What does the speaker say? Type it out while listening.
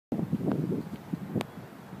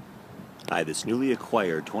Hi, this newly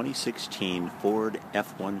acquired 2016 Ford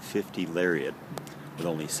F-150 Lariat with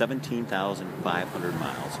only 17,500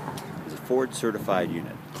 miles is a Ford certified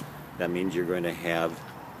unit. That means you're going to have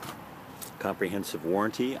comprehensive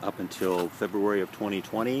warranty up until February of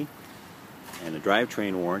 2020 and a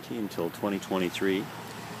drivetrain warranty until 2023.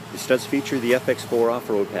 This does feature the FX4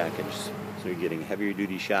 off-road package, so you're getting heavier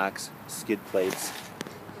duty shocks, skid plates,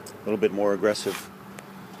 a little bit more aggressive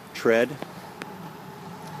tread.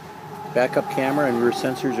 Backup camera and rear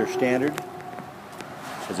sensors are standard.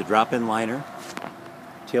 Has a drop-in liner,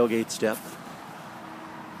 tailgate step,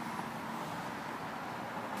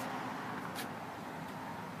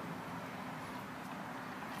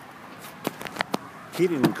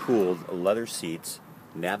 heated and cooled leather seats,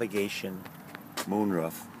 navigation,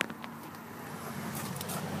 moonroof.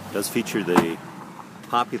 Does feature the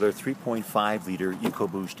popular 3.5 liter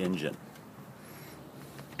EcoBoost engine.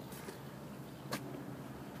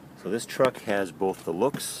 So this truck has both the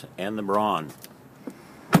looks and the brawn,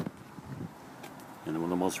 and one of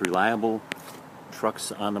the most reliable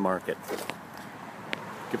trucks on the market.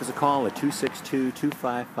 Give us a call at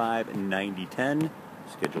 262-255-9010.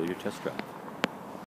 Schedule your test drive.